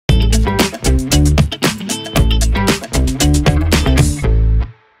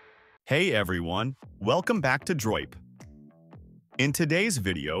Hey everyone, welcome back to Droip. In today's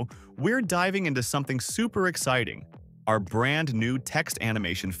video, we're diving into something super exciting, our brand new text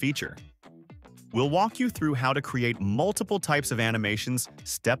animation feature. We'll walk you through how to create multiple types of animations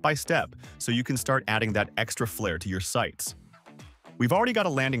step by step so you can start adding that extra flair to your sites. We've already got a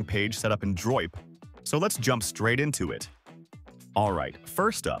landing page set up in Droip, so let's jump straight into it. Alright,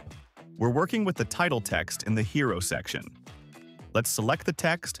 first up, we're working with the title text in the hero section. Let's select the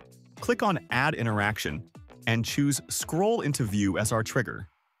text, click on Add Interaction, and choose Scroll into View as our trigger.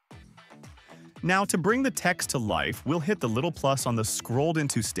 Now, to bring the text to life, we'll hit the little plus on the Scrolled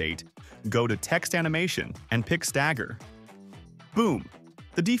Into state, go to Text Animation, and pick Stagger. Boom!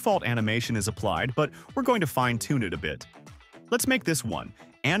 The default animation is applied, but we're going to fine-tune it a bit. Let's make this one,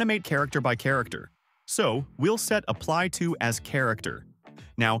 Animate Character by Character. So, we'll set Apply To as Character.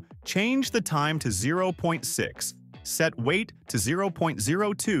 Now, change the time to 0.6, set Weight to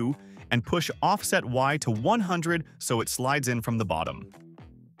 0.02, and push Offset Y to 100 so it slides in from the bottom.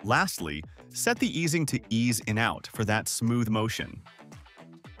 Lastly, set the easing to ease in out for that smooth motion.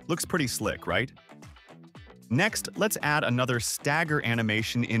 Looks pretty slick, right? Next, let's add another stagger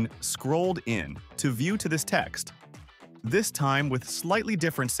animation in Scrolled In to view to this text. This time with slightly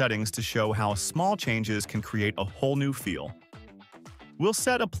different settings to show how small changes can create a whole new feel. We'll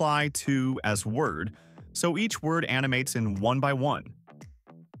set Apply To as Word, so each word animates in 1 by 1.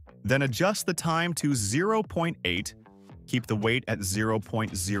 Then adjust the time to 0.8, keep the weight at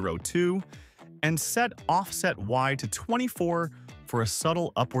 0.02, and set Offset Y to 24 for a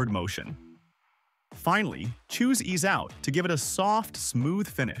subtle upward motion. Finally, choose Ease Out to give it a soft, smooth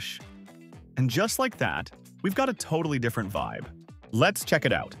finish. And just like that, we've got a totally different vibe. Let's check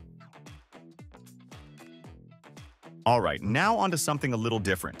it out. Alright, now onto something a little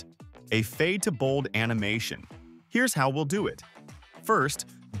different. A fade to bold animation. Here's how we'll do it. First,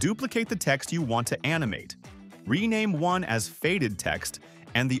 duplicate the text you want to animate. Rename one as faded text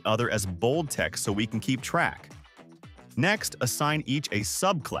and the other as bold text so we can keep track. Next, assign each a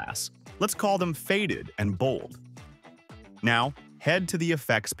subclass. Let's call them faded and bold. Now, head to the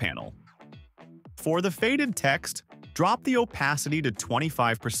effects panel. For the faded text, drop the opacity to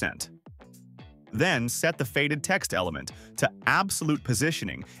 25%. Then set the faded text element to absolute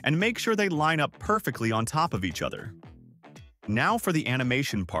positioning and make sure they line up perfectly on top of each other. Now for the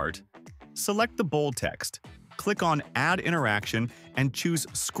animation part, select the bold text, click on Add Interaction, and choose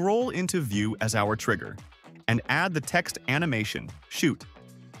Scroll Into View as our trigger, and add the text animation, Shoot.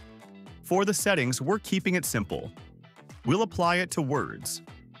 For the settings, we're keeping it simple. We'll apply it to words,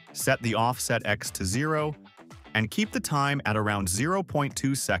 set the offset X to 0, and keep the time at around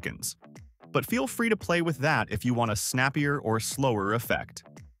 0.2 seconds. But feel free to play with that if you want a snappier or slower effect.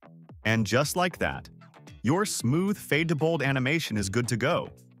 And just like that, your smooth fade-to-bold animation is good to go.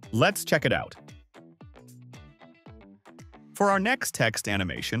 Let's check it out. For our next text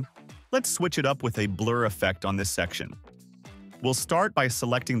animation, let's switch it up with a blur effect on this section. We'll start by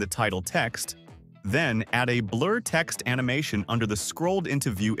selecting the title text, then add a blur text animation under the Scrolled Into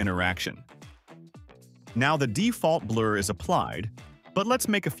View interaction. Now the default blur is applied, but let's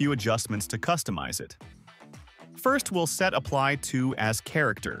make a few adjustments to customize it. First, we'll set Apply To as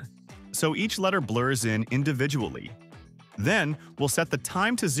Character, so each letter blurs in individually. Then, we'll set the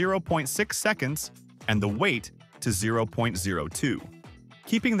time to 0.6 seconds and the weight to 0.02,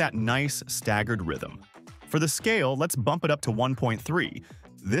 keeping that nice staggered rhythm. For the scale, let's bump it up to 1.3.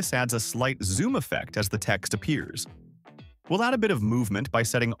 This adds a slight zoom effect as the text appears. We'll add a bit of movement by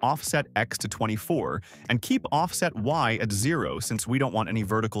setting Offset X to 24 and keep Offset Y at 0 since we don't want any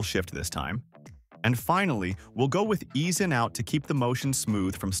vertical shift this time. And finally, we'll go with Ease In Out to keep the motion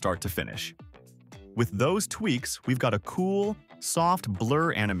smooth from start to finish. With those tweaks, we've got a cool, soft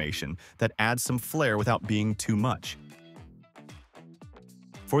blur animation that adds some flair without being too much.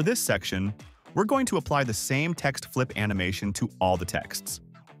 For this section, we're going to apply the same text flip animation to all the texts.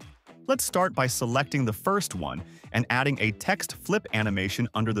 Let's start by selecting the first one and adding a text flip animation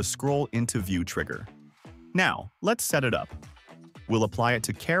under the Scroll Into View trigger. Now, let's set it up. We'll apply it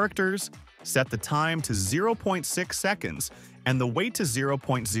to characters, set the time to 0.6 seconds, and the weight to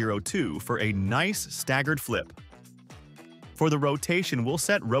 0.02 for a nice staggered flip. For the rotation, we'll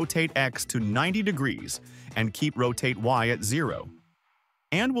set Rotate X to 90 degrees and keep Rotate Y at 0.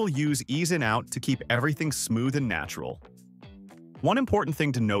 And we'll use Ease In Out to keep everything smooth and natural. One important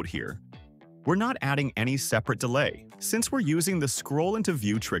thing to note here, we're not adding any separate delay. Since we're using the Scroll Into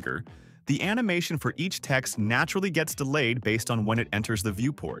View trigger, the animation for each text naturally gets delayed based on when it enters the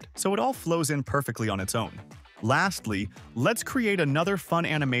viewport, so it all flows in perfectly on its own. Lastly, let's create another fun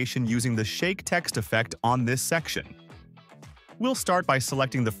animation using the shake text effect on this section. We'll start by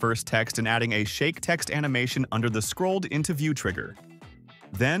selecting the first text and adding a shake text animation under the scrolled into view trigger.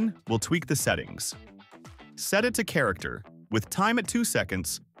 Then, we'll tweak the settings. Set it to character, with time at 2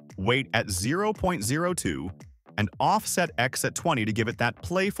 seconds, weight at 0.02, and offset X at 20 to give it that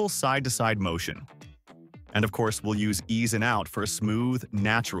playful side-to-side motion. And of course, we'll use ease in out for a smooth,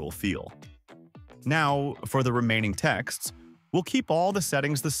 natural feel. Now, for the remaining texts, we'll keep all the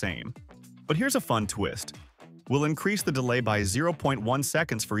settings the same, but here's a fun twist. We'll increase the delay by 0.1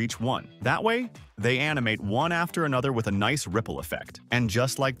 seconds for each one. That way, they animate one after another with a nice ripple effect. And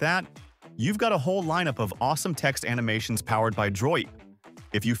just like that, you've got a whole lineup of awesome text animations powered by Droip.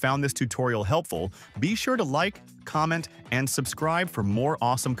 If you found this tutorial helpful, be sure to like, comment, and subscribe for more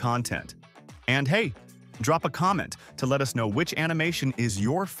awesome content. And hey, drop a comment to let us know which animation is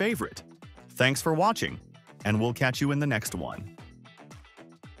your favorite. Thanks for watching, and we'll catch you in the next one.